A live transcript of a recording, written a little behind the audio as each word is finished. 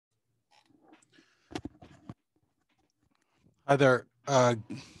Hi there.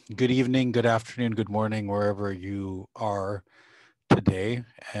 Good evening, good afternoon, good morning, wherever you are today,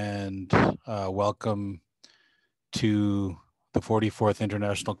 and welcome to the 44th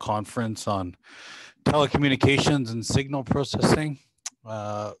International Conference on Telecommunications and Signal Processing,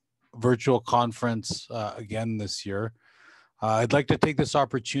 uh, virtual conference again this year. I'd like to take this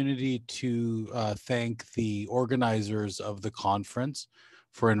opportunity to thank the organizers of the conference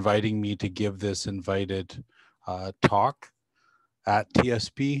for inviting me to give this invited talk at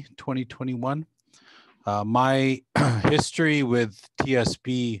TSP 2021. My history with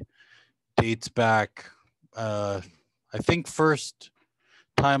TSP dates back, uh, I think first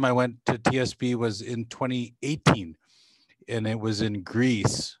time I went to TSP was in 2018, and it was in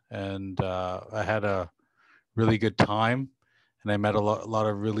Greece. And I had a really good time, and I met a lot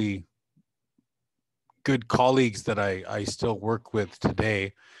of really good colleagues that I still work with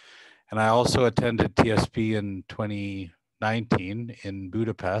today. And I also attended TSP in 2019 in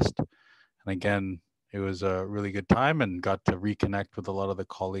Budapest. And again, it was a really good time and got to reconnect with a lot of the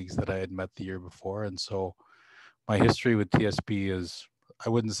colleagues that I had met the year before. And so my history with TSP is, I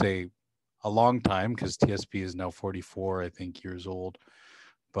wouldn't say a long time because TSP is now 44, I think, years old.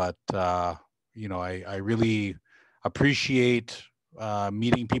 But, I really appreciate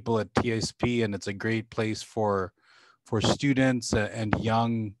meeting people at TSP, and it's a great place for students and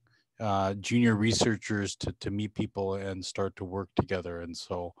young junior researchers to meet people and start to work together. And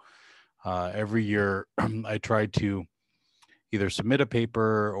so every year I try to either submit a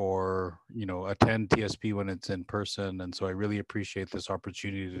paper or attend TSP when it's in person. And so I really appreciate this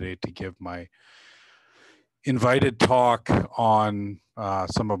opportunity today to give my invited talk on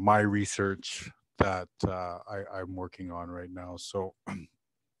some of my research that I'm working on right now. So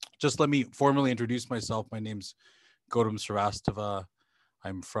just let me formally introduce myself. My name's Gautam Srivastava.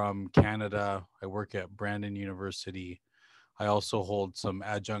 I'm from Canada. I work at Brandon University. I also hold some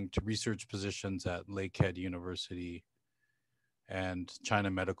adjunct research positions at Lakehead University and China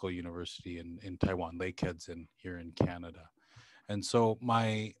Medical University in Taiwan. Lakehead's in here in Canada. And so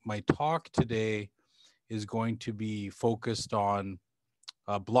my talk today is going to be focused on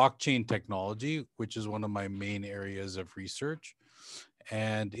blockchain technology, which is one of my main areas of research,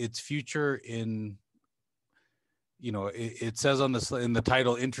 and its future in it says on this in the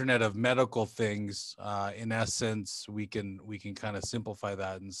title Internet of Medical Things. In essence, we can kind of simplify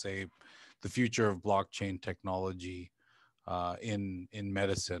that and say the future of blockchain technology in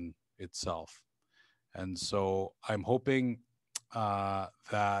medicine itself. And so I'm hoping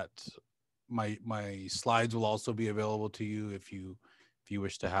that my slides will also be available to you if you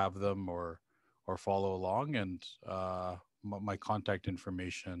wish to have them or follow along. And my contact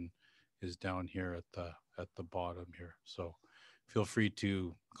information is down here at the bottom here. So feel free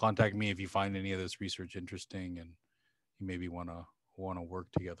to contact me if you find any of this research interesting and you maybe want to work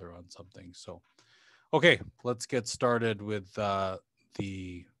together on something. So okay, let's get started with the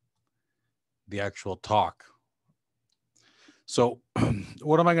the actual talk. So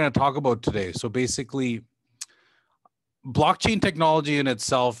what am I going to talk about today? So basically, blockchain technology in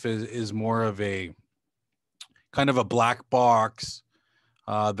itself is more of a kind of a black box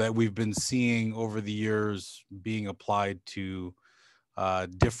that we've been seeing over the years being applied to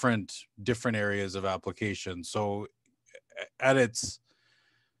different areas of application. So at its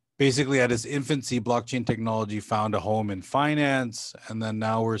basically at its infancy, blockchain technology found a home in finance, and then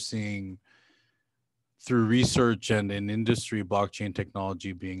now we're seeing through research and in industry, blockchain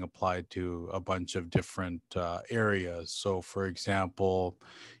technology being applied to a bunch of different areas. So, for example,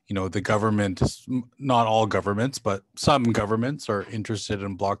 the government, not all governments, but some governments are interested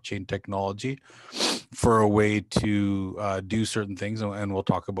in blockchain technology for a way to do certain things. And we'll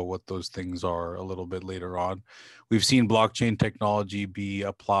talk about what those things are a little bit later on. We've seen blockchain technology be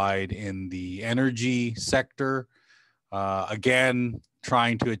applied in the energy sector. Again,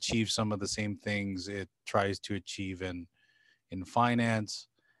 trying to achieve some of the same things it tries to achieve in finance.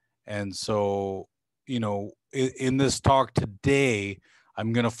 And so, in this talk today,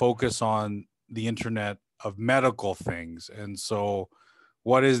 I'm going to focus on the Internet of Medical Things. And so,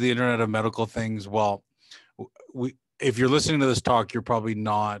 what is the Internet of Medical Things? Well, if you're listening to this talk, you're probably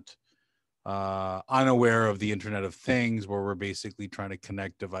not unaware of the Internet of Things, where we're basically trying to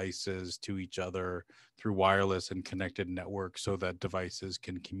connect devices to each other through wireless and connected networks so that devices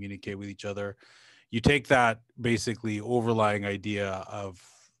can communicate with each other. You take that basically overlying idea of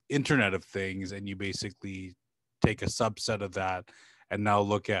Internet of Things and you basically take a subset of that and now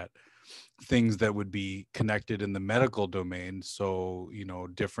look at things that would be connected in the medical domain. So,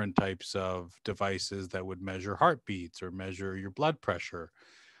 different types of devices that would measure heartbeats or measure your blood pressure.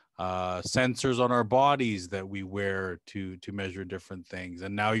 sensors on our bodies that we wear to measure different things.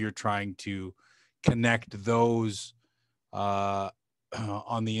 And now you're trying to connect those on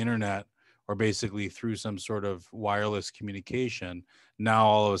the internet, or basically through some sort of wireless communication. Now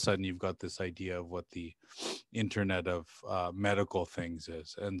all of a sudden you've got this idea of what the internet of medical things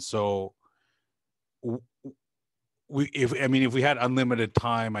is. And so if we had unlimited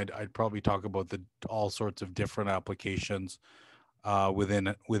time, I'd probably talk about all sorts of different applications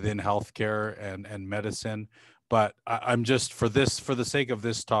within healthcare and medicine. But I'm just, for the sake of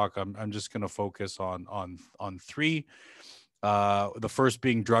this talk, I'm just going to focus on three. The first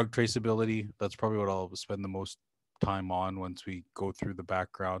being drug traceability. That's probably what I'll spend the most time on once we go through the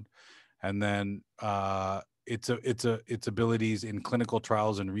background. And then its abilities in clinical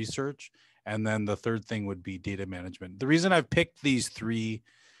trials and research. And then the third thing would be data management. The reason I've picked these three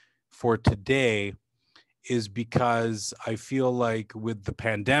for today is because I feel like with the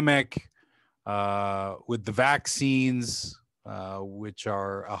pandemic, with the vaccines, which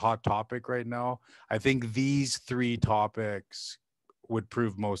are a hot topic right now, I think these three topics would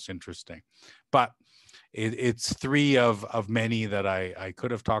prove most interesting. But it's three of many that I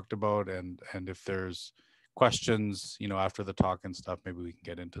could have talked about, and if there's questions, after the talk and stuff, maybe we can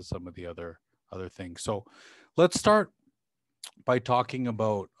get into some of the other things. So let's start by talking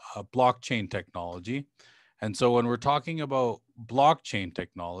about blockchain technology. And so when we're talking about blockchain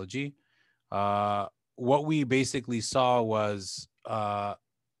technology, what we basically saw was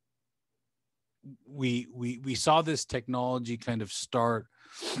we saw this technology kind of start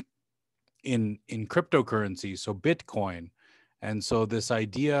in cryptocurrency, so Bitcoin. And so this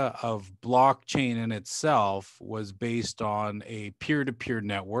idea of blockchain in itself was based on a peer-to-peer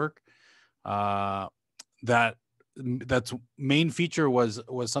network. That's main feature was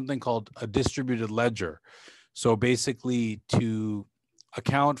something called a distributed ledger. So basically, to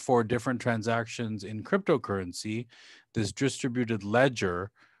account for different transactions in cryptocurrency, this distributed ledger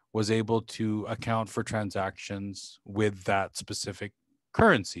was able to account for transactions with that specific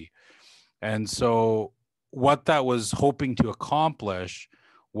currency. And so what that was hoping to accomplish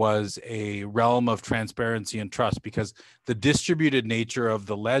was a realm of transparency and trust, because the distributed nature of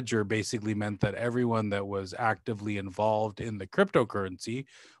the ledger basically meant that everyone that was actively involved in the cryptocurrency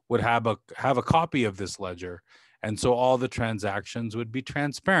would have a copy of this ledger. And so all the transactions would be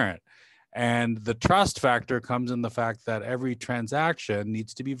transparent. And the trust factor comes in the fact that every transaction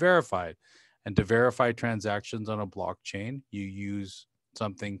needs to be verified. And to verify transactions on a blockchain, you use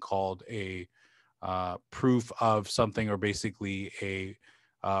something called a proof of something, or basically a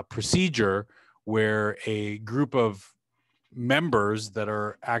procedure where a group of members that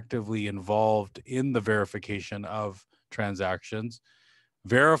are actively involved in the verification of transactions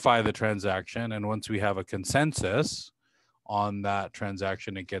verify the transaction. And once we have a consensus on that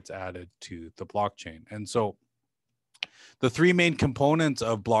transaction, it gets added to the blockchain. And so the three main components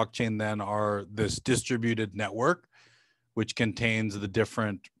of blockchain then are this distributed network, which contains the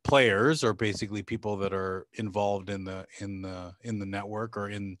different players, or basically people that are involved in the network, or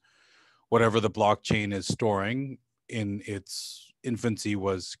in whatever the blockchain is storing. In its infancy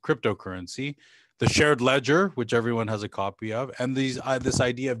was cryptocurrency. The shared ledger, which everyone has a copy of, and this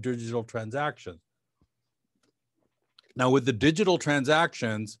idea of digital transactions. Now, with the digital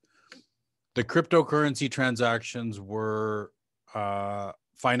transactions, the cryptocurrency transactions were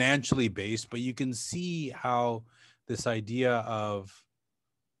financially based, but you can see how this idea of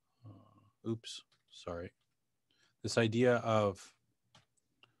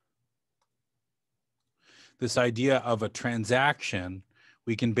this idea of a transaction,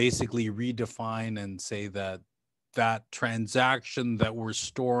 we can basically redefine and say that that transaction that we're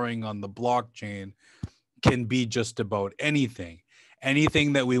storing on the blockchain can be just about anything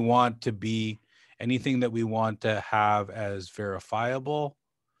that we want to be, anything that we want to have as verifiable,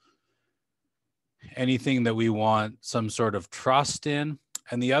 anything that we want some sort of trust in.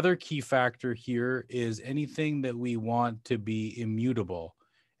 And the other key factor here is anything that we want to be immutable.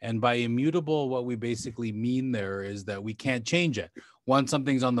 And by immutable, what we basically mean there is that we can't change it. Once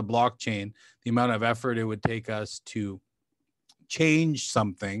something's on the blockchain, the amount of effort it would take us to change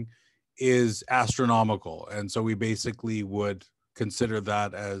something is astronomical. And so we basically would consider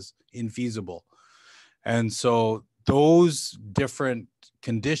that as infeasible. And so those different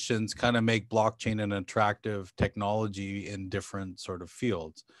conditions kind of make blockchain an attractive technology in different sort of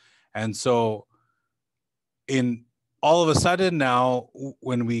fields. And so in all of a sudden now,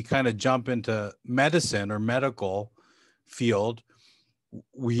 when we kind of jump into medicine or medical field,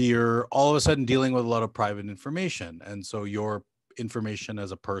 we're all of a sudden dealing with a lot of private information. And so your information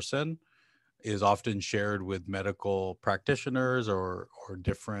as a person is often shared with medical practitioners or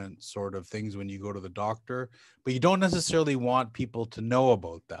different sort of things when you go to the doctor, but you don't necessarily want people to know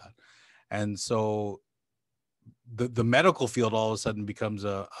about that. And so the medical field all of a sudden becomes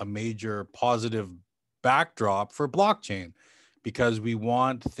a major positive backdrop for blockchain, because we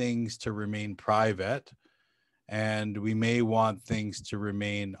want things to remain private and we may want things to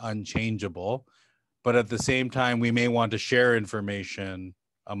remain unchangeable, but at the same time we may want to share information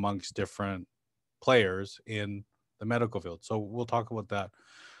amongst different players in the medical field. So we'll talk about that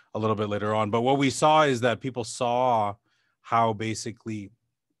a little bit later on. But what we saw is that people saw how basically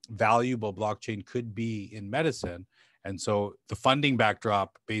valuable blockchain could be in medicine. And so the funding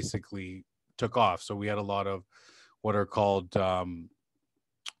backdrop basically took off. So we had a lot of what are called,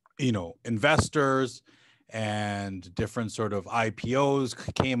 investors, and different sort of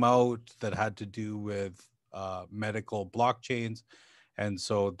IPOs came out that had to do with medical blockchains. And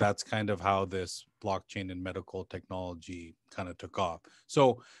so that's kind of how this blockchain and medical technology kind of took off.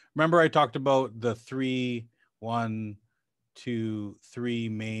 So remember I talked about the one, two, three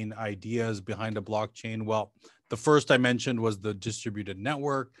main ideas behind a blockchain. Well, the first I mentioned was the distributed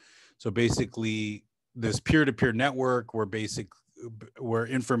network. So basically this peer-to-peer network where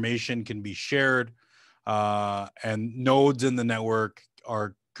information can be shared, and nodes in the network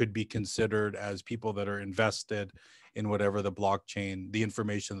could be considered as people that are invested in whatever the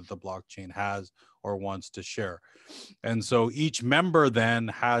information that the blockchain has or wants to share. And so each member then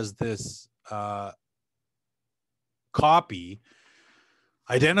has this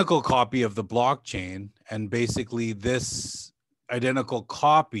identical copy of the blockchain, and basically this identical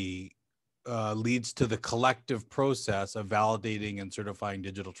copy leads to the collective process of validating and certifying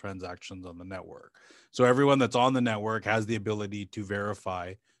digital transactions on the network. So everyone that's on the network has the ability to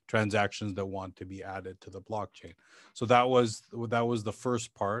verify transactions that want to be added to the blockchain. So that was the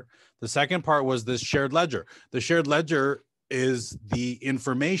first part. The second part was this shared ledger. The shared ledger is the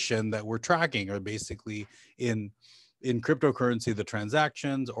information that we're tracking, or basically in cryptocurrency, the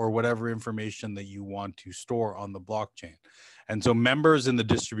transactions or whatever information that you want to store on the blockchain. And so members in the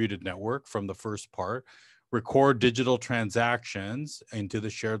distributed network from the first part record digital transactions into the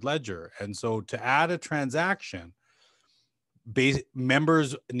shared ledger. And so to add a transaction,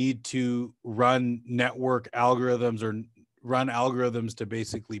 members need to run network algorithms or run algorithms to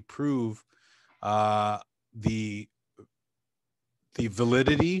basically prove the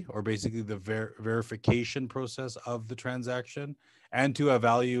validity, or basically the verification process of the transaction, and to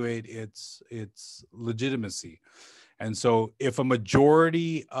evaluate its legitimacy. And so if a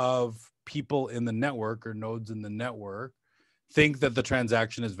majority of people in the network or nodes in the network think that the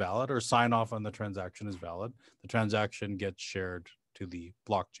transaction is valid or sign off on the transaction is valid, the transaction gets shared to the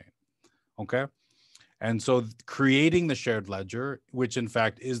blockchain. Okay. And so creating the shared ledger, which in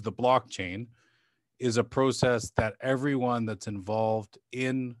fact is the blockchain, is a process that everyone that's involved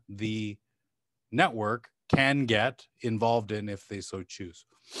in the network can get involved in if they so choose.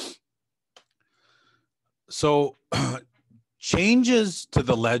 So changes to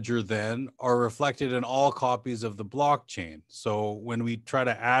the ledger then are reflected in all copies of the blockchain. So when we try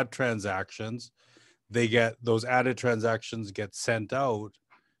to add transactions, those added transactions get sent out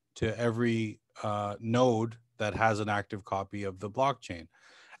to every node that has an active copy of the blockchain.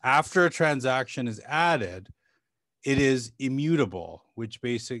 After a transaction is added, it is immutable, which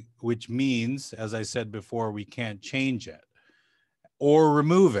means, as I said before, we can't change it or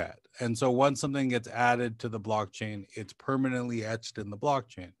remove it. And so once something gets added to the blockchain, it's permanently etched in the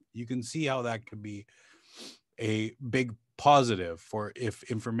blockchain. You can see how that could be a big positive for if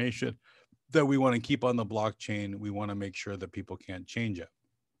information that we want to keep on the blockchain, we want to make sure that people can't change it.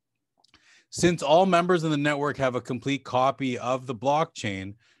 Since all members in the network have a complete copy of the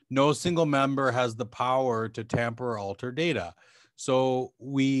blockchain, no single member has the power to tamper or alter data. So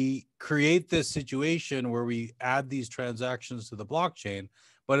we create this situation where we add these transactions to the blockchain,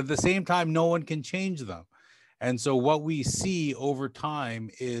 but at the same time, no one can change them. And so what we see over time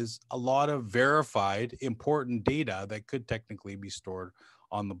is a lot of verified important data that could technically be stored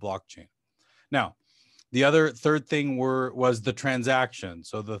on the blockchain. Now, the third thing was the transaction,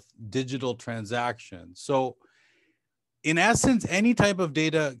 so the digital transaction. So in essence, any type of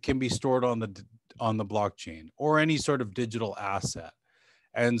data can be stored on the blockchain or any sort of digital asset.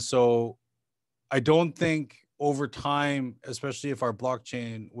 And so I don't think over time, especially if our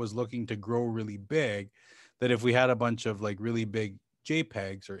blockchain was looking to grow really big, that if we had a bunch of like really big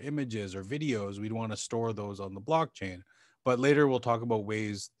JPEGs or images or videos, we'd want to store those on the blockchain. But later we'll talk about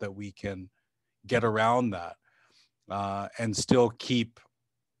ways that we can get around that and still keep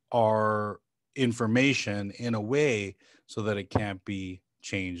our information in a way so that it can't be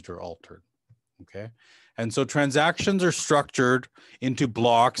changed or altered. Okay. And so transactions are structured into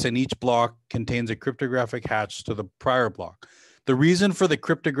blocks, and each block contains a cryptographic hash to the prior block. The reason for the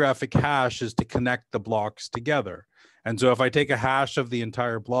cryptographic hash is to connect the blocks together. And so if I take a hash of the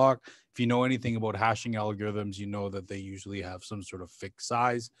entire block, if you know anything about hashing algorithms, you know that they usually have some sort of fixed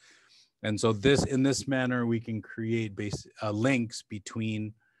size. And so in this manner, we can create links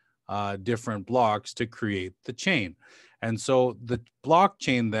between different blocks to create the chain. And so the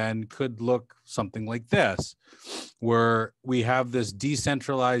blockchain then could look something like this, where we have this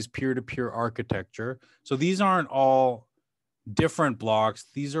decentralized peer-to-peer architecture. So these aren't all different blocks.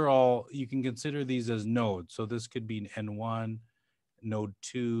 These are all, you can consider these as nodes. So this could be N1, node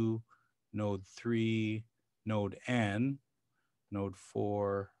 2, node 3, node N, node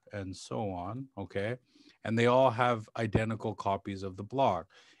 4, and so on, okay? And they all have identical copies of the block.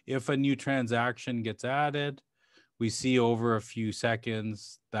 If a new transaction gets added, we see over a few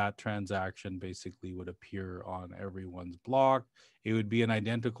seconds that transaction basically would appear on everyone's block. It would be an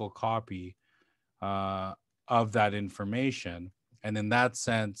identical copy of that information. And in that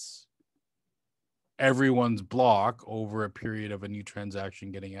sense, everyone's block over a period of a new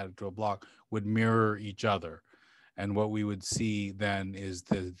transaction getting added to a block would mirror each other. And what we would see then is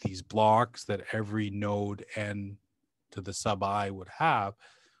these blocks that every node n to the sub I would have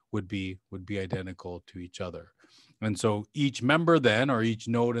would be identical to each other. And so each member then, or each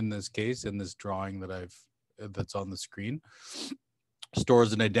node in this case, in this drawing that's on the screen,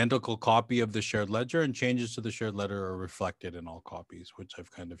 stores an identical copy of the shared ledger, and changes to the shared ledger are reflected in all copies, which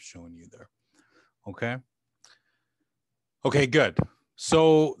I've kind of shown you there. Okay. Okay, good.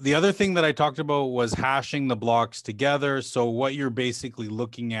 So the other thing that I talked about was hashing the blocks together. So what you're basically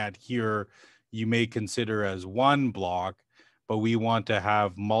looking at here, you may consider as one block, but we want to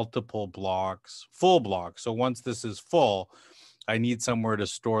have multiple blocks, full blocks. So once this is full, I need somewhere to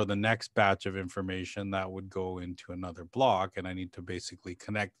store the next batch of information that would go into another block, and I need to basically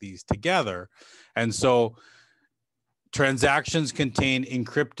connect these together. And so transactions contain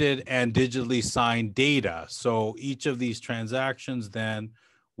encrypted and digitally signed data. So each of these transactions then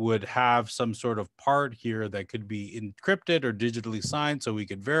would have some sort of part here that could be encrypted or digitally signed so we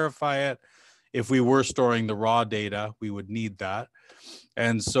could verify it. If we were storing the raw data, we would need that.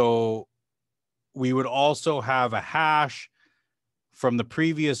 And so we would also have a hash from the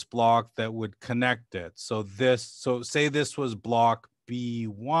previous block that would connect it. So say this was block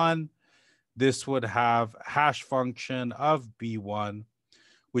B1, this would have hash function of B1,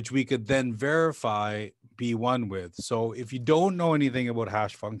 which we could then verify B1 with. So if you don't know anything about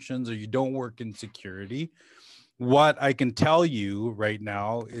hash functions or you don't work in security, what I can tell you right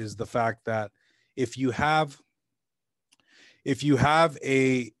now is the fact that if you have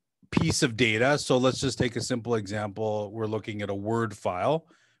a piece of data, so let's just take a simple example. We're looking at a Word file.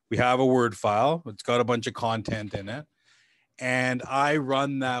 We have a Word file. It's got a bunch of content in it. And I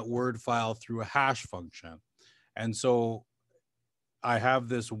run that Word file through a hash function. And so I have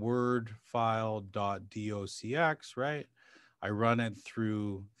this Word file.docx, right? I run it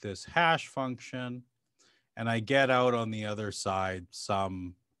through this hash function, and I get out on the other side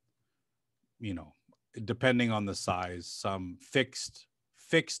some, depending on the size, some fixed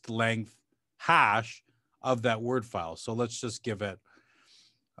length hash of that Word file. So let's just give it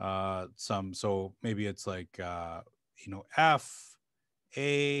so maybe it's like, F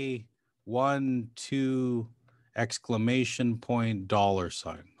A 1 2 exclamation point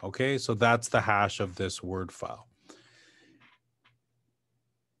 $. Okay, so that's the hash of this Word file.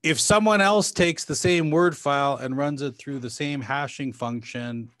 If someone else takes the same Word file and runs it through the same hashing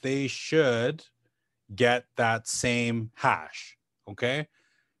function, they should get that same hash. Okay,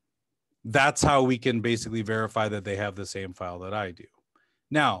 that's how we can basically verify that they have the same file that I do.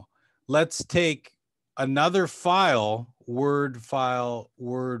 Now, let's take another file, Word file,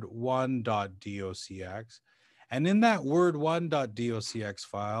 word1.docx. And in that word1.docx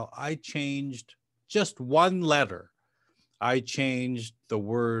file, I changed just one letter. I changed the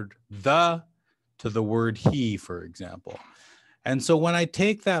word the to the word he, for example. And so when I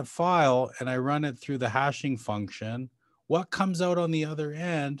take that file and I run it through the hashing function, what comes out on the other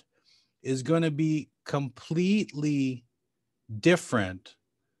end is going to be completely different.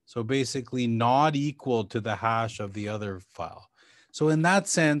 So basically not equal to the hash of the other file. So in that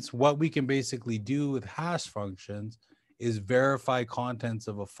sense, what we can basically do with hash functions is verify contents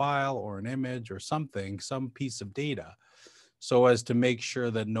of a file or an image or something, some piece of data, so as to make sure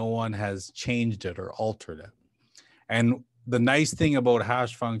that no one has changed it or altered it. And the nice thing about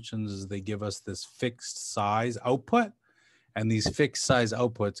hash functions is they give us this fixed size output, and these fixed size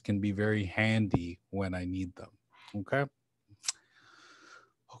outputs can be very handy when I need them. Okay.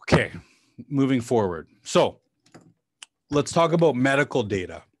 Okay. moving forward. So let's talk about medical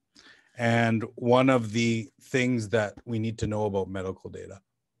data. And one of the things that we need to know about medical data.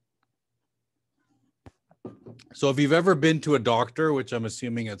 So if you've ever been to a doctor, which I'm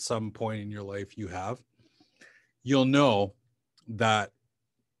assuming at some point in your life you have, you'll know that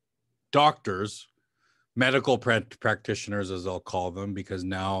doctors, medical practitioners, as I'll call them, because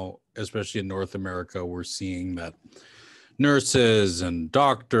now, especially in North America, we're seeing that nurses and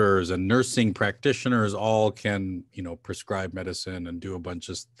doctors and nursing practitioners all can, prescribe medicine and do a bunch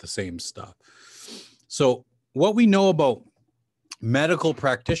of the same stuff. So what we know about medical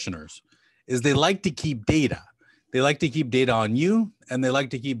practitioners is they like to keep data. They like to keep data on you, and they like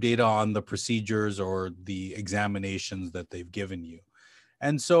to keep data on the procedures or the examinations that they've given you.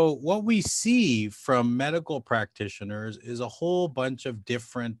 And so what we see from medical practitioners is a whole bunch of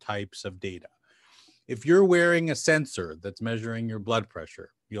different types of data. If you're wearing a sensor that's measuring your blood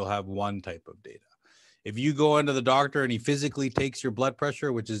pressure, you'll have one type of data. If you go into the doctor and he physically takes your blood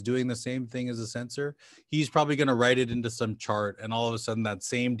pressure, which is doing the same thing as a sensor, he's probably going to write it into some chart, and all of a sudden that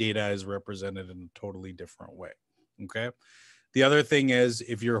same data is represented in a totally different way. Okay. The other thing is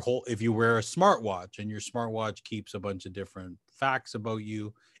if you wear a smartwatch and your smartwatch keeps a bunch of different facts about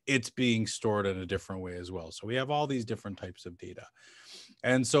you, it's being stored in a different way as well. So we have all these different types of data.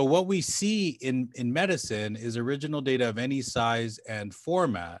 And so what we see in medicine is original data of any size and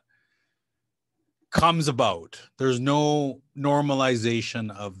format comes about. There's no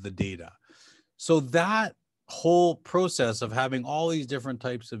normalization of the data. So that whole process of having all these different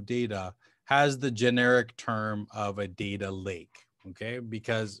types of data has the generic term of a data lake, okay?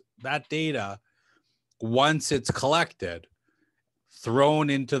 Because that data, once it's collected, thrown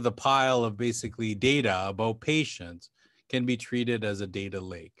into the pile of basically data about patients, can be treated as a data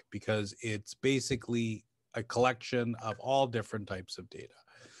lake because it's basically a collection of all different types of data.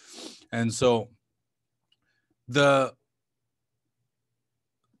 And so the,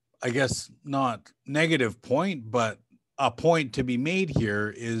 I guess, not negative point, but a point to be made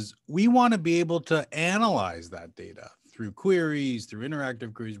here is we want to be able to analyze that data through queries, through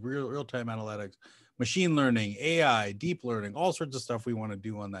interactive queries, real-time analytics, machine learning, AI, deep learning, all sorts of stuff we want to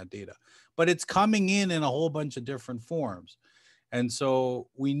do on that data. But it's coming in a whole bunch of different forms. And so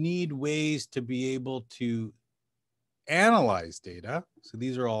we need ways to be able to analyze data. So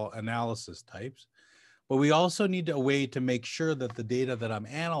these are all analysis types. But we also need a way to make sure that the data that I'm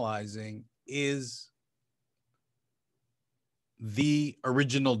analyzing is the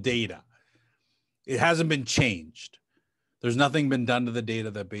original data. It hasn't been changed. There's nothing been done to the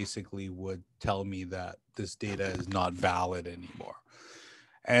data that basically would tell me that this data is not valid anymore.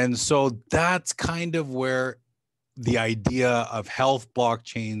 And so that's kind of where the idea of health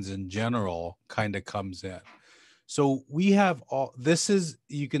blockchains in general kind of comes in. So we have all, this is,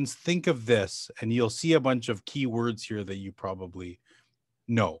 you can think of this and you'll see a bunch of keywords here that you probably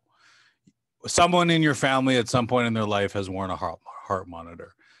know. Someone in your family at some point in their life has worn a heart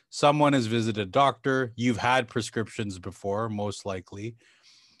monitor. Someone has visited a doctor. You've had prescriptions before, most likely.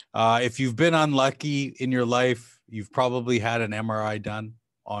 If you've been unlucky in your life, you've probably had an MRI done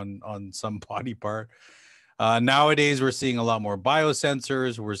on some body part. Nowadays, we're seeing a lot more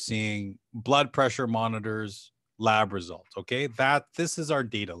biosensors. We're seeing blood pressure monitors, lab results. Okay, this is our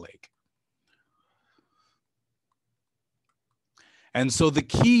data lake. And so the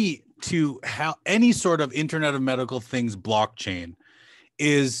key to how any sort of Internet of Medical Things blockchain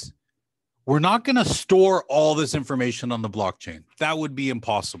is we're not going to store all this information on the blockchain. That would be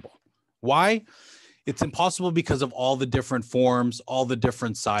impossible. Why? It's impossible because of all the different forms, all the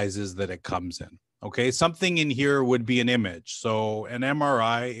different sizes that it comes in. Okay, something in here would be an image. So an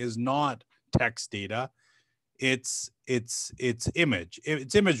MRI is not text data. It's image.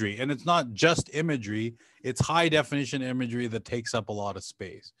 It's imagery, and it's not just imagery. It's high definition imagery that takes up a lot of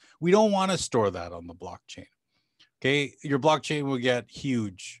space. We don't want to store that on the blockchain. Okay, your blockchain will get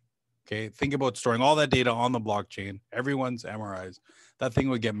huge. Okay, think about storing all that data on the blockchain, everyone's MRIs. That thing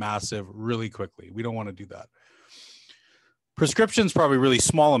would get massive really quickly. We don't want to do that. Prescription's probably really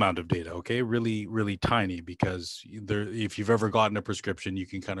small amount of data, okay? Really, really tiny, because if you've ever gotten a prescription, you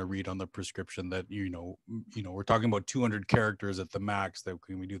can kind of read on the prescription that, we're talking about 200 characters at the max that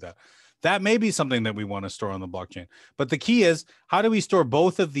we do that. That may be something that we want to store on the blockchain. But the key is, how do we store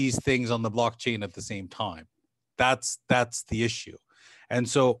both of these things on the blockchain at the same time? That's the issue. And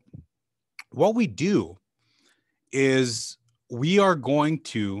so what we do is we are going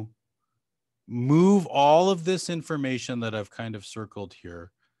to move all of this information that I've kind of circled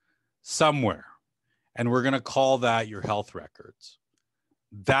here somewhere, and we're going to call that your health records.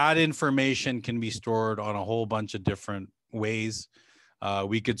 That information can be stored on a whole bunch of different ways.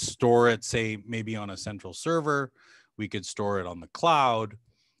 We could store it, say, maybe on a central server. We could store it on the cloud.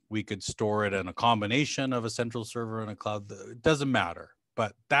 We could store it in a combination of a central server and a cloud. It doesn't matter,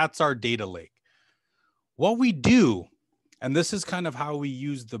 but that's our data lake. What we do, and this is kind of how we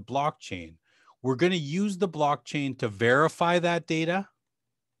use the blockchain, we're going to use the blockchain to verify that data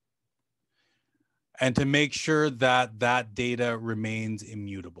and to make sure that that data remains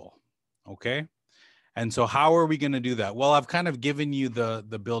immutable. Okay? And so how are we going to do that? Well, I've kind of given you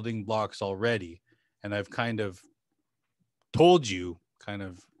the building blocks already, and I've kind of told you kind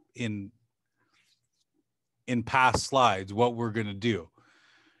of in past slides what we're going to do.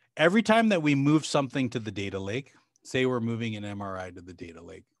 Every time that we move something to the data lake, say we're moving an MRI to the data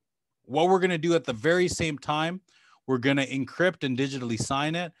lake, what we're going to do at the very same time, we're going to encrypt and digitally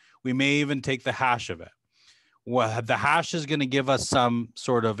sign it. We may even take the hash of it. Well, the hash is going to give us some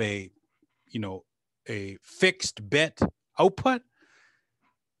sort of a fixed bit output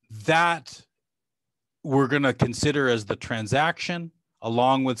that we're going to consider as the transaction,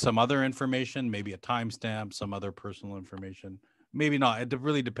 along with some other information, maybe a timestamp, some other personal information. Maybe not. It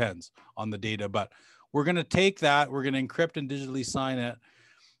really depends on the data, but we're going to take that. We're going to encrypt and digitally sign it.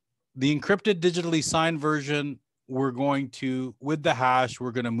 The encrypted digitally signed version, we're going to, with the hash,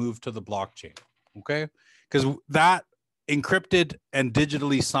 we're going to move to the blockchain. Okay? Because that encrypted and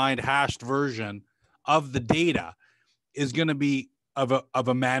digitally signed hashed version of the data is going to be of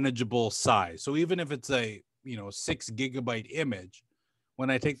a manageable size. So even if it's a 6 gigabyte image, when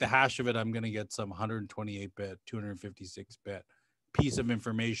I take the hash of it, I'm going to get some 128-bit, 256-bit piece of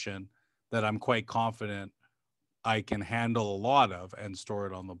information that I'm quite confident I can handle a lot of and store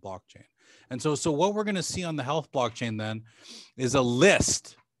it on the blockchain. And so what we're going to see on the health blockchain then is a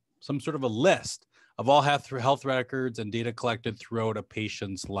list, some sort of a list of all health records and data collected throughout a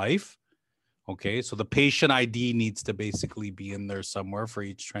patient's life. Okay, so the patient ID needs to basically be in there somewhere for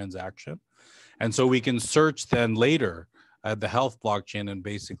each transaction. And so we can search then later at the health blockchain and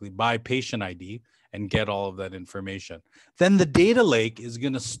basically by patient ID and get all of that information. Then the data lake is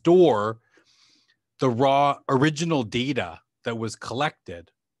going to store the raw original data that was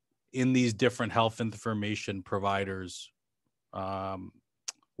collected in these different health information providers'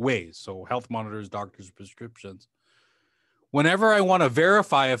 ways. So health monitors, doctors' prescriptions. Whenever I want to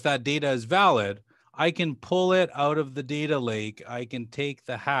verify if that data is valid, I can pull it out of the data lake. I can take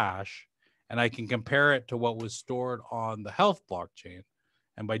the hash and I can compare it to what was stored on the health blockchain.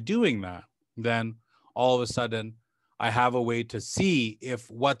 And by doing that, then all of a sudden, I have a way to see if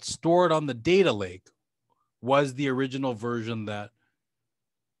what's stored on the data lake was the original version that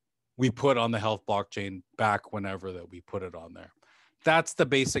we put on the health blockchain back whenever that we put it on there. That's the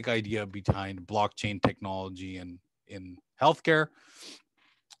basic idea behind blockchain technology in healthcare.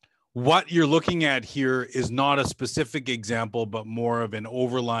 What you're looking at here is not a specific example, but more of an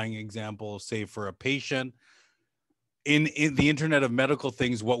overlying example, say for a patient. In the Internet of Medical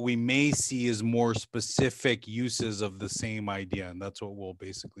Things, what we may see is more specific uses of the same idea. And that's what we'll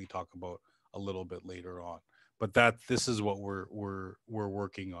basically talk about a little bit later on. But this is what we're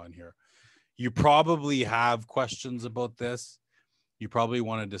working on here. You probably have questions about this. You probably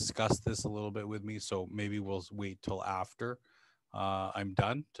want to discuss this a little bit with me, so maybe we'll wait till after I'm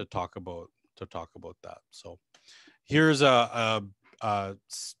done to talk about that. So here's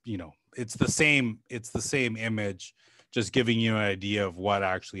it's the same image, just giving you an idea of what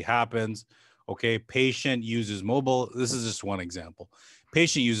actually happens. Okay, patient uses mobile. This is just one example.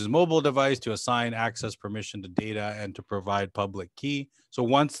 Patient uses mobile device to assign access permission to data and to provide public key. So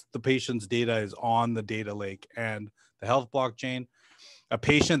once the patient's data is on the data lake and the health blockchain, a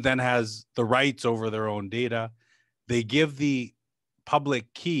patient then has the rights over their own data. They give the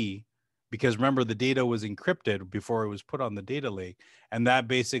public key because remember the data was encrypted before it was put on the data lake. And that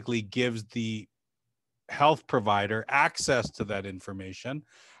basically gives the health provider access to that information.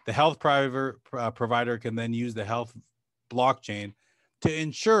 The health provider can then use the health blockchain to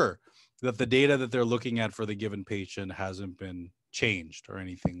ensure that the data that they're looking at for the given patient hasn't been changed or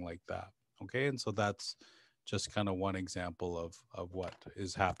anything like that. Okay, and so that's just kind of one example of what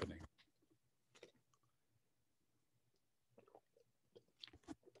is happening.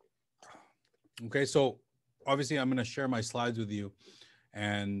 Okay, so obviously I'm going to share my slides with you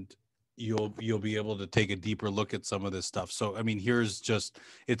and you'll be able to take a deeper look at some of this stuff. So, I mean,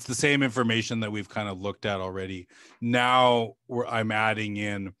 it's the same information that we've kind of looked at already. Now I'm adding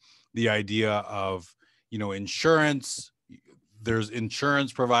in the idea of, insurance. There's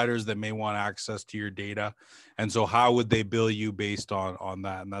insurance providers that may want access to your data. And so how would they bill you based on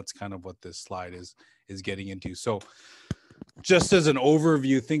that? And that's kind of what this slide is getting into. So just as an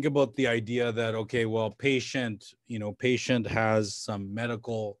overview, think about the idea that, okay, well, patient has some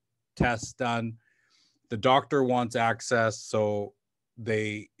medical tests done. The doctor wants access, so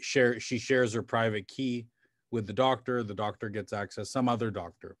she shares her private key with the doctor. The doctor gets access, some other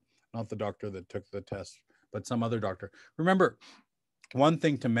doctor, not the doctor that took the test, but some other doctor. Remember, one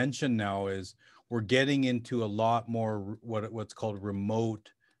thing to mention now is we're getting into a lot more what's called remote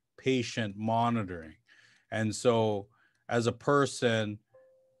patient monitoring. And so as a person,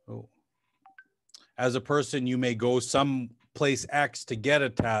 you may go some place X to get a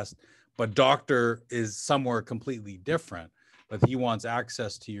test, but doctor is somewhere completely different, but he wants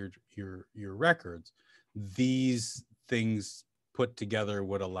access to your records. These things put together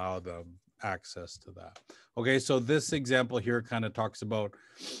would allow them access to that. Okay, so this example here kind of talks about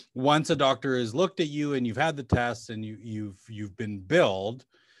once a doctor has looked at you and you've had the test and you've been billed,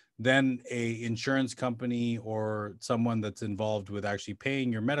 then a insurance company or someone that's involved with actually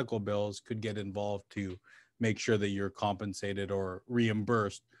paying your medical bills could get involved to make sure that you're compensated or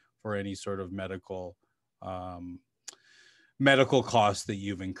reimbursed for any sort of medical costs that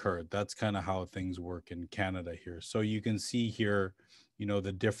you've incurred. That's kind of how things work in Canada here. So you can see here,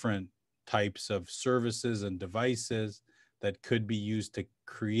 the different types of services and devices that could be used to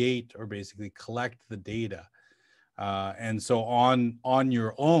create or basically collect the data. And so on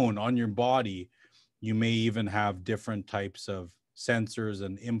your own, on your body, you may even have different types of sensors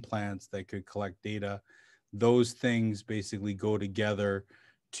and implants that could collect data. Those things basically go together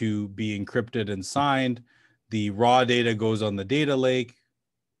to be encrypted and signed. The raw data goes on the data lake,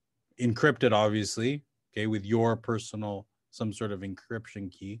 encrypted, obviously, okay, with your personal, some sort of encryption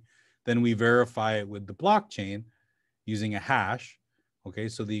key. Then we verify it with the blockchain using a hash. Okay,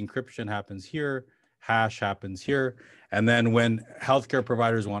 so the encryption happens here, hash happens here. And then when healthcare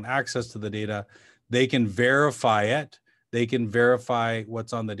providers want access to the data, they can verify it. They can verify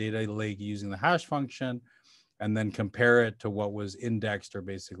what's on the data lake using the hash function and then compare it to what was indexed or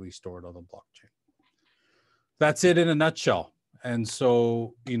basically stored on the blockchain. That's it in a nutshell. And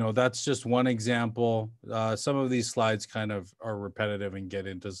so, that's just one example. Some of these slides kind of are repetitive and get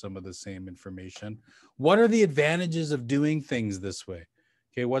into some of the same information. What are the advantages of doing things this way?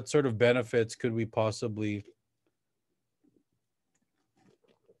 Okay, what sort of benefits could we possibly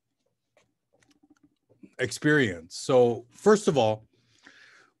experience? So first of all,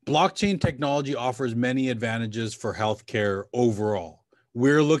 blockchain technology offers many advantages for healthcare overall.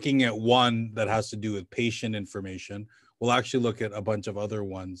 We're looking at one that has to do with patient information. We'll actually look at a bunch of other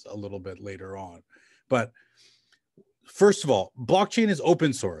ones a little bit later on. But first of all, blockchain is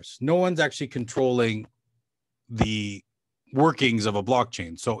open source. No one's actually controlling the workings of a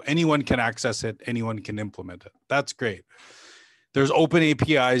blockchain. So anyone can access it, anyone can implement it. That's great. There's open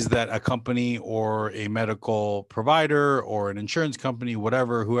APIs that a company or a medical provider or an insurance company,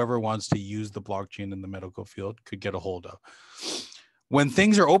 whoever wants to use the blockchain in the medical field could get a hold of. When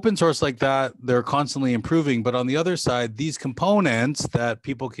things are open source like that, they're constantly improving. But on the other side, these components that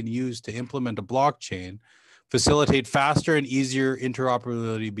people can use to implement a blockchain facilitate faster and easier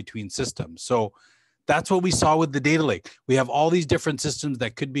interoperability between systems. So that's what we saw with the data lake. We have all these different systems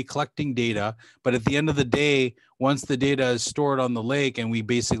that could be collecting data, but at the end of the day, once the data is stored on the lake and we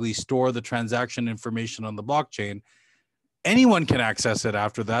basically store the transaction information on the blockchain, anyone can access it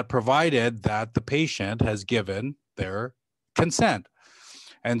after that, provided that the patient has given their consent.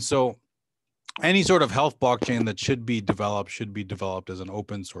 And so any sort of health blockchain that should be developed as an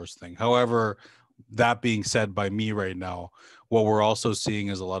open source thing. However, that being said by me right now, what we're also seeing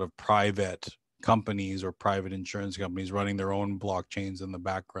is a lot of private companies or private insurance companies running their own blockchains in the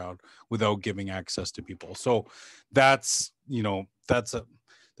background without giving access to people. So there's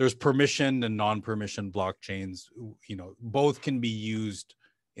permissioned and non-permissioned blockchains. Both can be used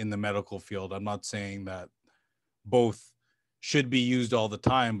in the medical field. I'm not saying that both should be used all the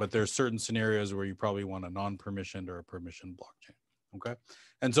time, but there's certain scenarios where you probably want a non-permissioned or a permissioned blockchain. Okay.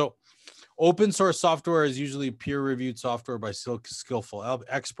 And so open source software is usually peer-reviewed software by skillful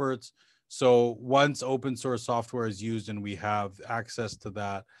experts. So once open source software is used and we have access to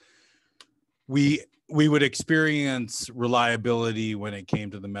that, we would experience reliability when it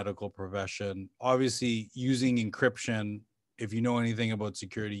came to the medical profession. Obviously, using encryption, if you know anything about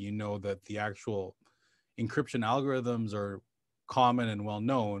security, you know that the actual encryption algorithms are common and well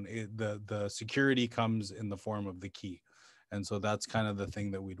known. The security comes in the form of the key. And so that's kind of the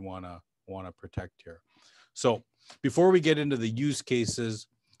thing that we'd want to protect here. So before we get into the use cases,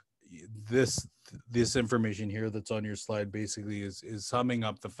 this information here that's on your slide basically is summing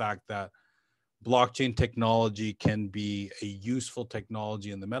up the fact that blockchain technology can be a useful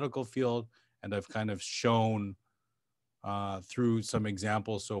technology in the medical field. And I've kind of shown through some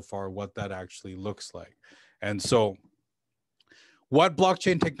examples so far what that actually looks like. And so what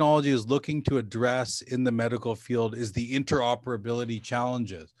blockchain technology is looking to address in the medical field is the interoperability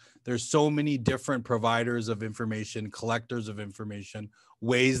challenges. There's so many different providers of information, collectors of information,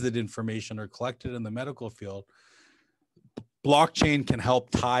 ways that information are collected in the medical field. Blockchain can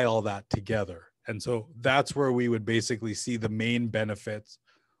help tie all that together. And so that's where we would basically see the main benefits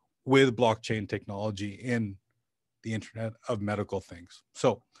with blockchain technology in the Internet of Medical Things.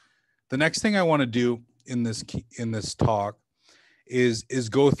 So the next thing I want to do in this talk is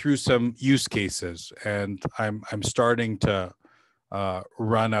go through some use cases, and I'm starting to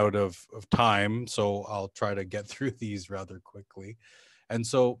run out of time, so I'll try to get through these rather quickly. And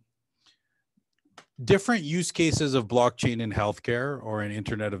so different use cases of blockchain in healthcare or in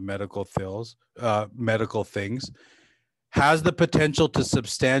Internet of Medical Things has the potential to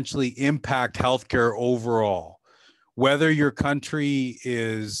substantially impact healthcare overall. Whether your country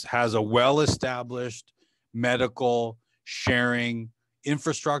has a well-established medical sharing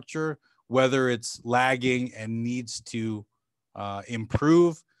infrastructure, whether it's lagging and needs to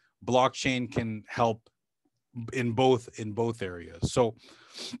improve, blockchain can help in both areas. So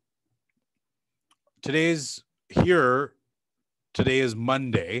today is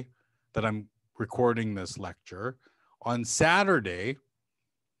Monday that I'm recording this lecture. On Saturday,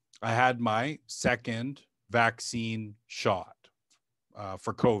 I had my second vaccine shot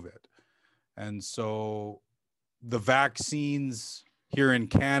for COVID. And so the vaccines here in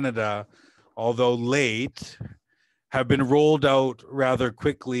Canada, although late, have been rolled out rather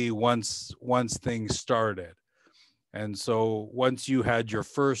quickly once things started. And so once you had your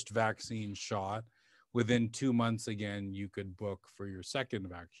first vaccine shot, within 2 months again, you could book for your second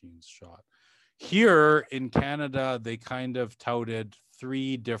vaccine shot. Here in Canada, they kind of touted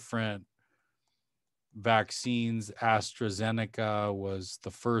 3 different vaccines. AstraZeneca was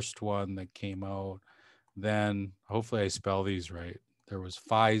the first one that came out. Then, hopefully I spell these right, there was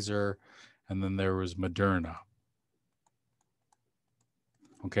Pfizer, and then there was Moderna.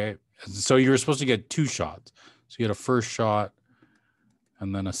 Okay, so you were supposed to get 2 shots. So you had a first shot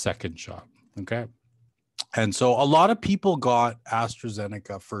and then a second shot. Okay, and so a lot of people got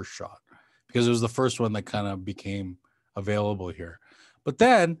AstraZeneca first shot because it was the first one that kind of became available here. But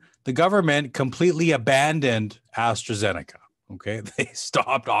then the government completely abandoned AstraZeneca. Okay, they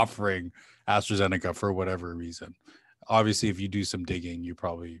stopped offering AstraZeneca for whatever reason. Obviously, if you do some digging, you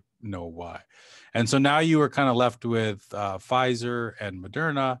probably know why. And so now you are kind of left with Pfizer and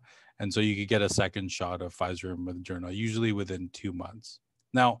Moderna. And so you could get a second shot of Pfizer and Moderna, usually within 2 months.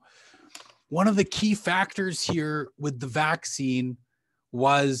 Now, one of the key factors here with the vaccine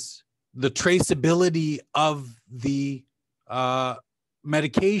was the traceability of the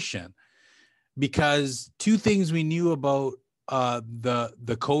medication, because 2 things we knew about the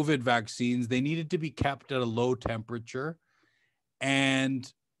COVID vaccines: they needed to be kept at a low temperature,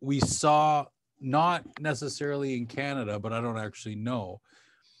 and we saw, not necessarily in Canada, but I don't actually know,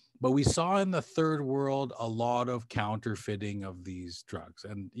 but we saw in the third world a lot of counterfeiting of these drugs.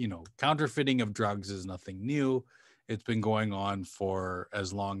 And, you know, counterfeiting of drugs is nothing new. It's been going on for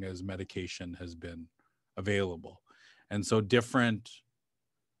as long as medication has been available. And so different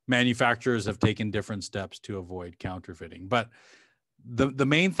manufacturers have taken different steps to avoid counterfeiting. But the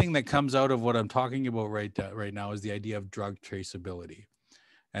main thing that comes out of what I'm talking about right now is the idea of drug traceability.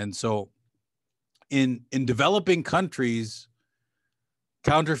 And so in developing countries,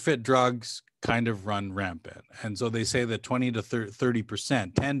 counterfeit drugs kind of run rampant. And so they say that 20 to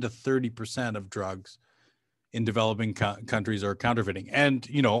 30%, 10 to 30% of drugs in developing countries are counterfeiting. And,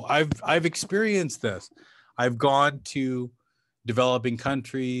 you know, I've experienced this. I've gone to developing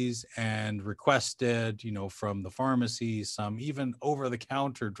countries and requested, you know, from the pharmacy, some even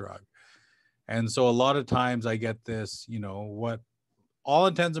over-the-counter drug. And so a lot of times I get this, you know, what all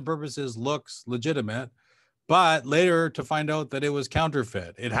intents and purposes looks legitimate, but later to find out that it was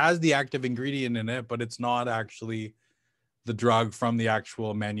counterfeit. It has the active ingredient in it, but it's not actually the drug from the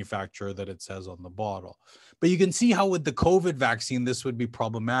actual manufacturer that it says on the bottle. But you can see how with the COVID vaccine, this would be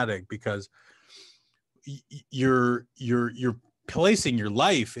problematic, because you're placing your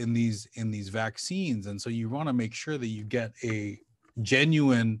life in these vaccines. And so you want to make sure that you get a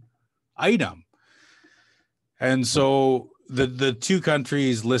genuine item. And so the 2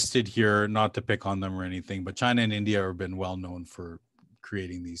 countries listed here, not to pick on them or anything, but China and India have been well known for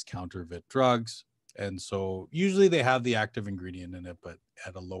creating these counterfeit drugs. And so usually they have the active ingredient in it, but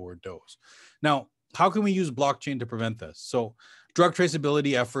at a lower dose. Now, how can we use blockchain to prevent this? So drug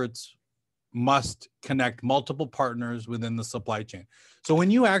traceability efforts must connect multiple partners within the supply chain. So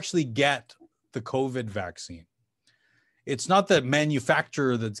when you actually get the COVID vaccine, it's not the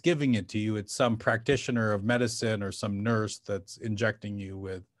manufacturer that's giving it to you, it's some practitioner of medicine or some nurse that's injecting you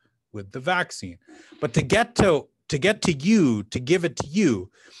with the vaccine. But to get to you, to give it to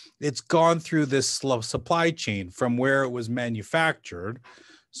you, it's gone through this supply chain from where it was manufactured.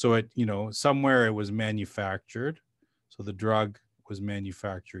 So it, somewhere it was manufactured. So the drug was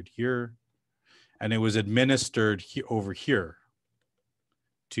manufactured here, and it was administered over here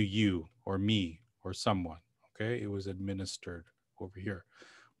to you or me or someone. Okay, it was administered over here.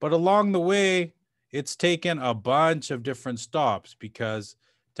 But along the way, it's taken a bunch of different stops, because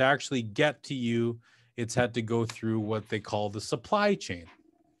to actually get to you, it's had to go through what they call the supply chain.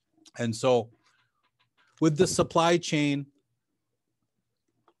 And so with the supply chain,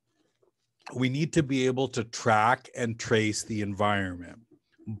 we need to be able to track and trace the environment.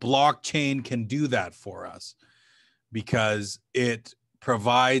 Blockchain can do that for us because it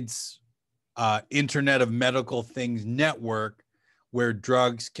provides Internet of Medical Things network where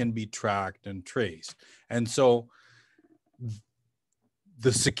drugs can be tracked and traced. And so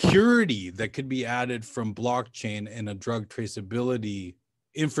the security that could be added from blockchain in a drug traceability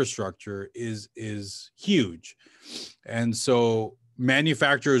infrastructure is huge. And so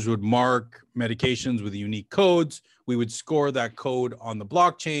manufacturers would mark medications with unique codes. We would score that code on the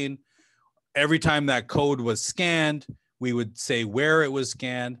blockchain. Every time that code was scanned, we would say where it was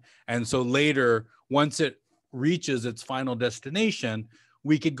scanned. And so later, once it reaches its final destination,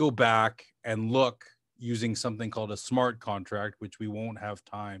 we could go back and look using something called a smart contract, which we won't have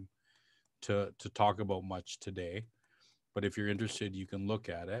time to talk about much today. But if you're interested, you can look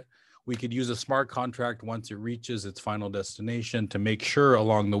at it. We could use a smart contract once it reaches its final destination to make sure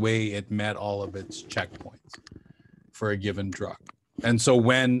along the way it met all of its checkpoints for a given drug. And so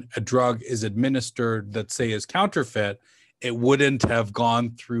when a drug is administered that, say, is counterfeit, it wouldn't have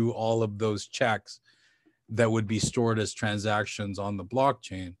gone through all of those checks that would be stored as transactions on the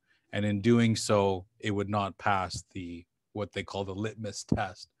blockchain. And in doing so, it would not pass what they call the litmus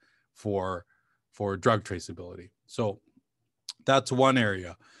test for drug traceability. So that's one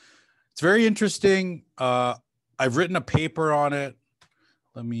area. It's very interesting. I've written a paper on it.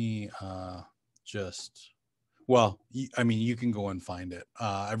 Let me you can go and find it.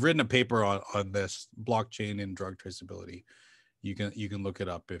 I've written a paper on this blockchain and drug traceability. You can look it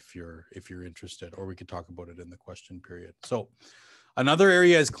up if you're interested, or we could talk about it in the question period. So another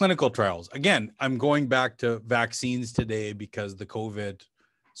area is clinical trials. Again, I'm going back to vaccines today because the COVID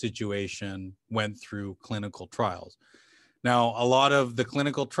situation went through clinical trials. Now, a lot of the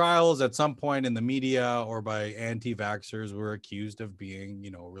clinical trials at some point in the media or by anti-vaxxers were accused of being,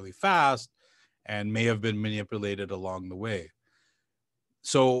 really fast and may have been manipulated along the way.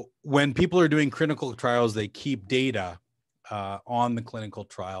 So when people are doing clinical trials, they keep data on the clinical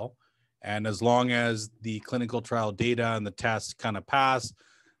trial. And as long as the clinical trial data and the tests kind of pass,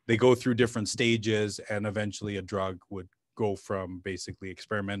 they go through different stages, and eventually a drug would go from basically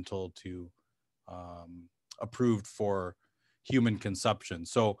experimental to approved for human consumption.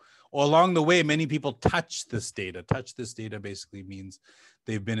 So along the way, many people touch this data. Touch this data basically means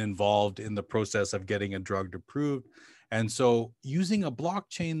they've been involved in the process of getting a drug approved. And so using a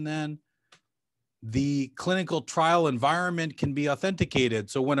blockchain, then the clinical trial environment can be authenticated.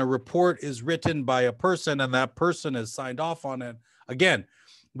 So when a report is written by a person and that person has signed off on it, again,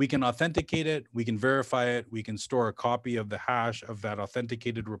 we can authenticate it, we can verify it, we can store a copy of the hash of that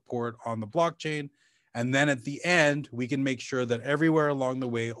authenticated report on the blockchain. And then at the end, we can make sure that everywhere along the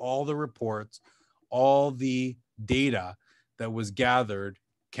way, all the reports, all the data that was gathered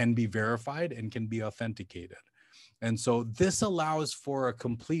can be verified and can be authenticated. And so this allows for a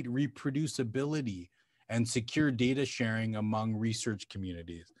complete reproducibility and secure data sharing among research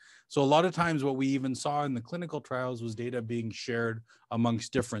communities. So a lot of times what we even saw in the clinical trials was data being shared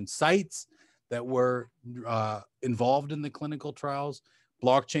amongst different sites that were involved in the clinical trials.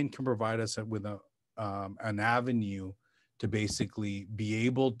 Blockchain can provide us with an avenue to basically be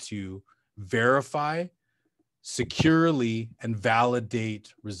able to verify securely and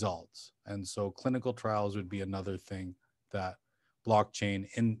validate results. And so clinical trials would be another thing that blockchain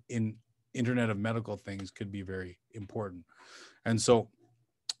in Internet of Medical Things could be very important. And so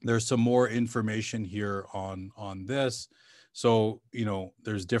there's some more information here on this. So,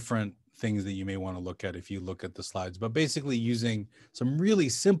 there's different things that you may want to look at if you look at the slides, but basically using some really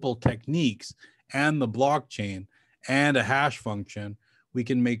simple techniques and the blockchain and a hash function, we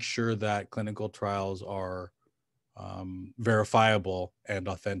can make sure that clinical trials are verifiable and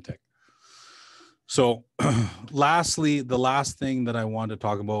authentic. So lastly, the last thing that I want to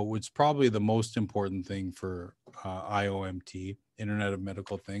talk about, which is probably the most important thing for IOMT, Internet of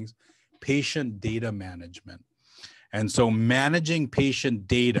Medical Things, patient data management. And so managing patient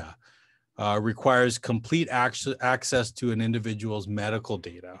data requires complete access to an individual's medical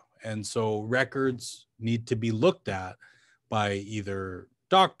data. And so records need to be looked at by either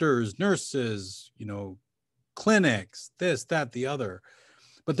doctors, nurses, clinics, this, that, the other.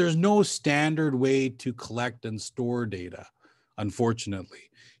 But there's no standard way to collect and store data, unfortunately.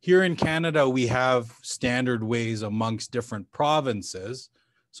 Here in Canada, we have standard ways amongst different provinces.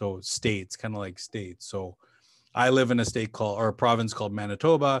 So states, kind of like states. So I live in a province called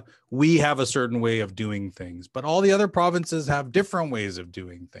Manitoba. We have a certain way of doing things, but all the other provinces have different ways of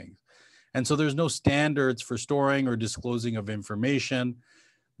doing things. And so there's no standards for storing or disclosing of information.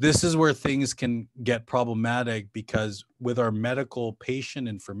 This is where things can get problematic, because with our medical patient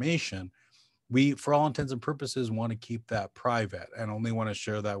information, we, for all intents and purposes, want to keep that private and only want to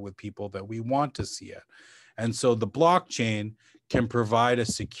share that with people that we want to see it. And so the blockchain can provide a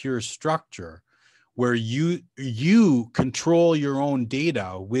secure structure where you control your own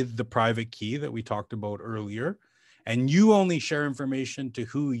data with the private key that we talked about earlier, and you only share information to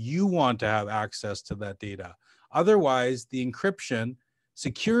who you want to have access to that data. Otherwise, the encryption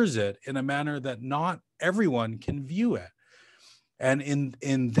secures it in a manner that not everyone can view it. And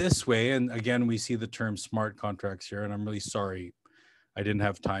in this way, and again, we see the term smart contracts here, and I'm really sorry I didn't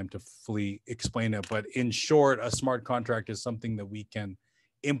have time to fully explain it, but in short, a smart contract is something that we can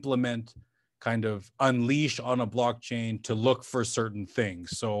implement, kind of unleash on a blockchain to look for certain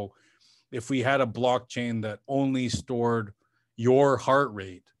things. So if we had a blockchain that only stored your heart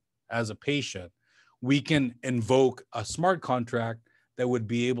rate as a patient, we can invoke a smart contract that would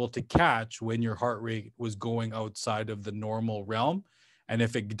be able to catch when your heart rate was going outside of the normal realm. And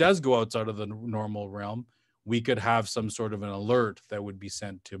if it does go outside of the normal realm, we could have some sort of an alert that would be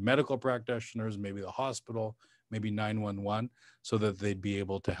sent to medical practitioners, maybe the hospital, maybe 911, so that they'd be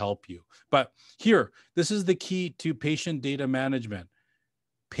able to help you. But here, this is the key to patient data management.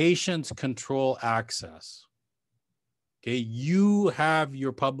 Patients control access. Okay, you have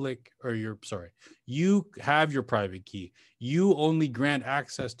your you have your private key. You only grant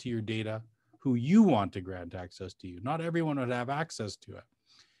access to your data who you want to grant access to you. Not everyone would have access to it.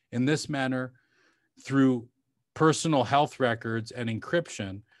 In this manner, through personal health records and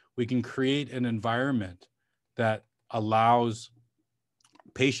encryption, we can create an environment that allows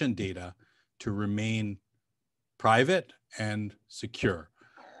patient data to remain private and secure.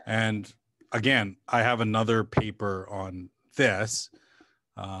 And again, I have another paper on this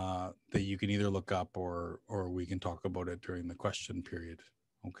that you can either look up or we can talk about it during the question period.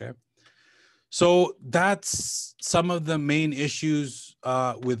 Okay. So that's some of the main issues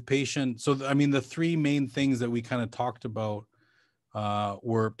with patient. So, I mean, the three main things that we kind of talked about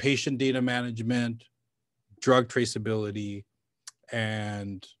were patient data management, drug traceability,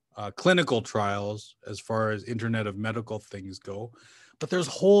 and clinical trials as far as Internet of Medical things go. But there's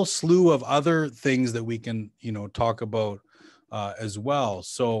a whole slew of other things that we can, talk about as well.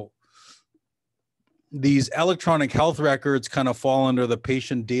 So these electronic health records kind of fall under the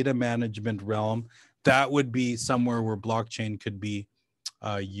patient data management realm. That would be somewhere where blockchain could be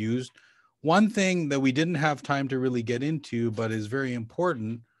used. One thing that we didn't have time to really get into, but is very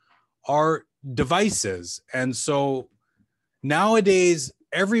important, are devices. And so nowadays,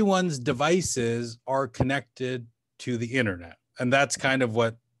 everyone's devices are connected to the internet. And that's kind of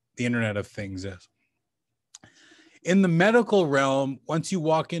what the Internet of Things is. In the medical realm, once you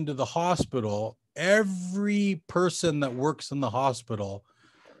walk into the hospital, every person that works in the hospital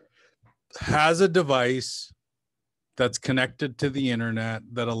has a device that's connected to the internet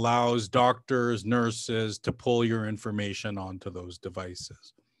that allows doctors, nurses to pull your information onto those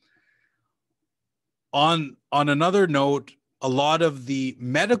devices. On another note, a lot of the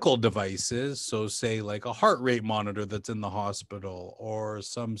medical devices, so say like a heart rate monitor that's in the hospital, or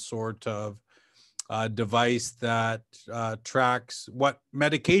some sort of device that tracks what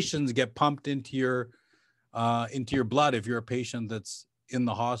medications get pumped into your blood if you're a patient that's in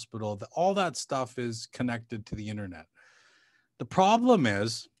the hospital, all that stuff is connected to the internet. The problem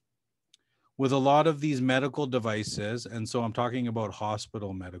is with a lot of these medical devices, and so I'm talking about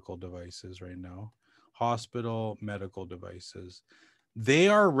hospital medical devices right now, hospital medical devices, they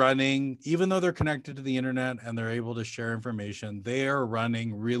are running, even though they're connected to the internet and they're able to share information, they are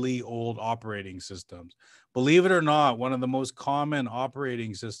running really old operating systems. Believe it or not, one of the most common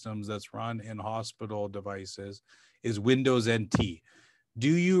operating systems that's run in hospital devices is Windows NT. Do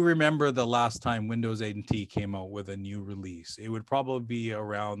you remember the last time Windows NT came out with a new release? It would probably be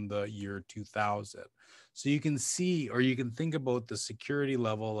around the year 2000. So you can see, or you can think about the security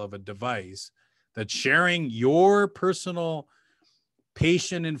level of a device that's sharing your personal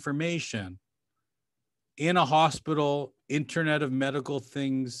patient information in a hospital, Internet of Medical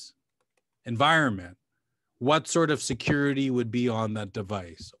Things environment, what sort of security would be on that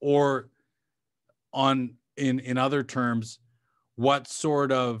device? Or in other terms, what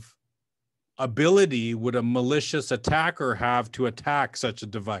sort of ability would a malicious attacker have to attack such a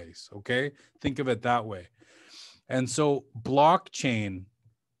device? Okay, think of it that way. And so blockchain,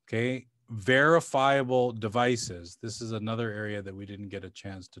 okay, verifiable devices, this is another area that we didn't get a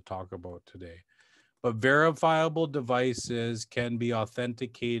chance to talk about today, but verifiable devices can be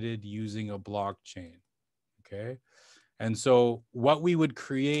authenticated using a blockchain. Okay, and so what we would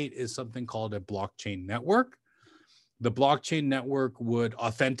create is something called a blockchain network. The blockchain network would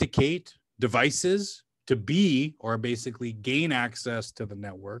authenticate devices to be, or basically gain access to the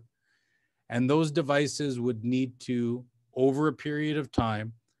network. And those devices would need to, over a period of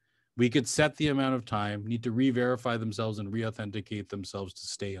time, we could set the amount of time, need to re-verify themselves and re-authenticate themselves to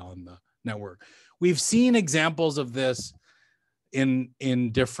stay on the network. We've seen examples of this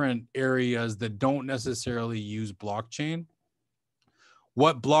in different areas that don't necessarily use blockchain.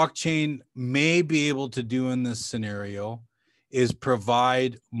 What blockchain may be able to do in this scenario is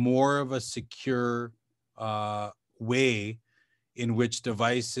provide more of a secure way in which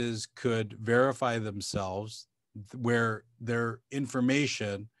devices could verify themselves, where their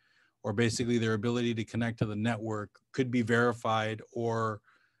information, or basically their ability to connect to the network, could be verified or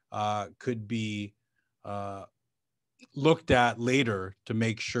could be looked at later to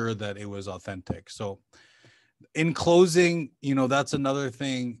make sure that it was authentic. So in closing, that's another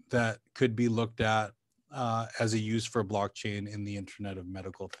thing that could be looked at as a use for blockchain in the Internet of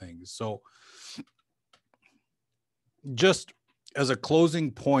Medical Things. So just as a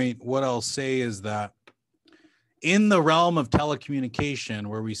closing point, what I'll say is that in the realm of telecommunication,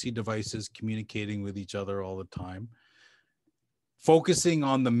 where we see devices communicating with each other all the time, focusing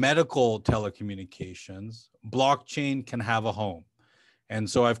on the medical telecommunications, blockchain can have a home. And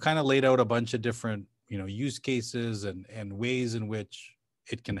so I've kind of laid out a bunch of different use cases and ways in which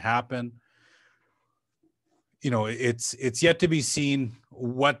it can happen. It's yet to be seen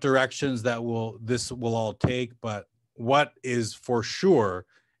what directions this will all take, but what is for sure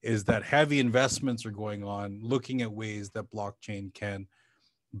is that heavy investments are going on looking at ways that blockchain can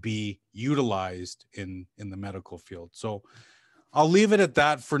be utilized in the medical field. So I'll leave it at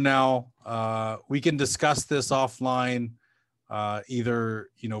that for now. We can discuss this offline, either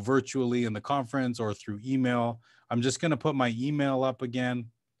virtually in the conference or through email. I'm just going to put my email up again,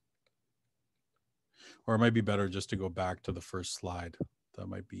 or it might be better just to go back to the first slide. That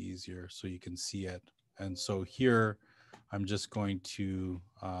might be easier so you can see it. And so here, I'm just going to,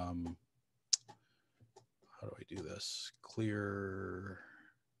 how do I do this? Clear,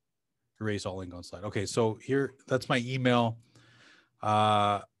 erase all link on slide. Okay, so here, that's my email.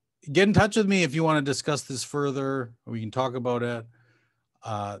 Get in touch with me if you want to discuss this further. We can talk about it.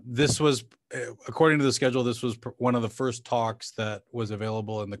 This was, according to the schedule, this was one of the first talks that was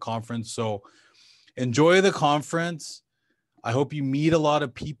available in the conference. So enjoy the conference. I hope you meet a lot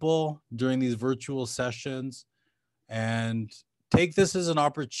of people during these virtual sessions, and take this as an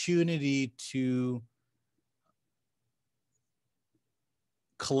opportunity to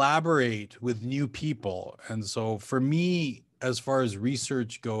collaborate with new people. And so for me, as far as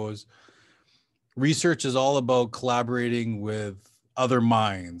research goes, research is all about collaborating with other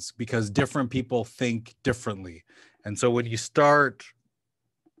minds, because different people think differently. And so when you start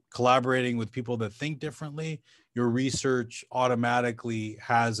collaborating with people that think differently, your research automatically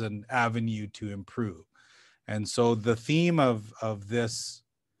has an avenue to improve. And so the theme of this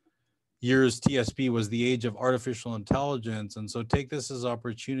year's TSP was the age of artificial intelligence. And so take this as an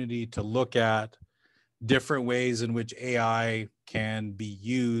opportunity to look at different ways in which AI can be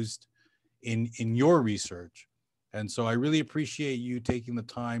used in your research. And so I really appreciate you taking the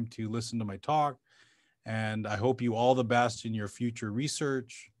time to listen to my talk. And I hope you all the best in your future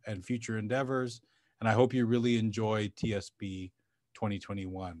research and future endeavors. And I hope you really enjoy TSP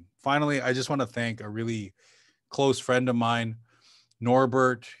 2021. Finally, I just want to thank a really close friend of mine,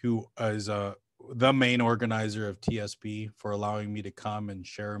 Norbert, who is the main organizer of TSP, for allowing me to come and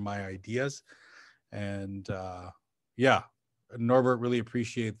share my ideas. And yeah, Norbert, really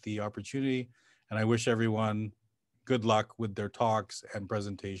appreciate the opportunity. And I wish everyone good luck with their talks and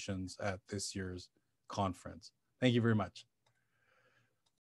presentations at this year's conference. Thank you very much.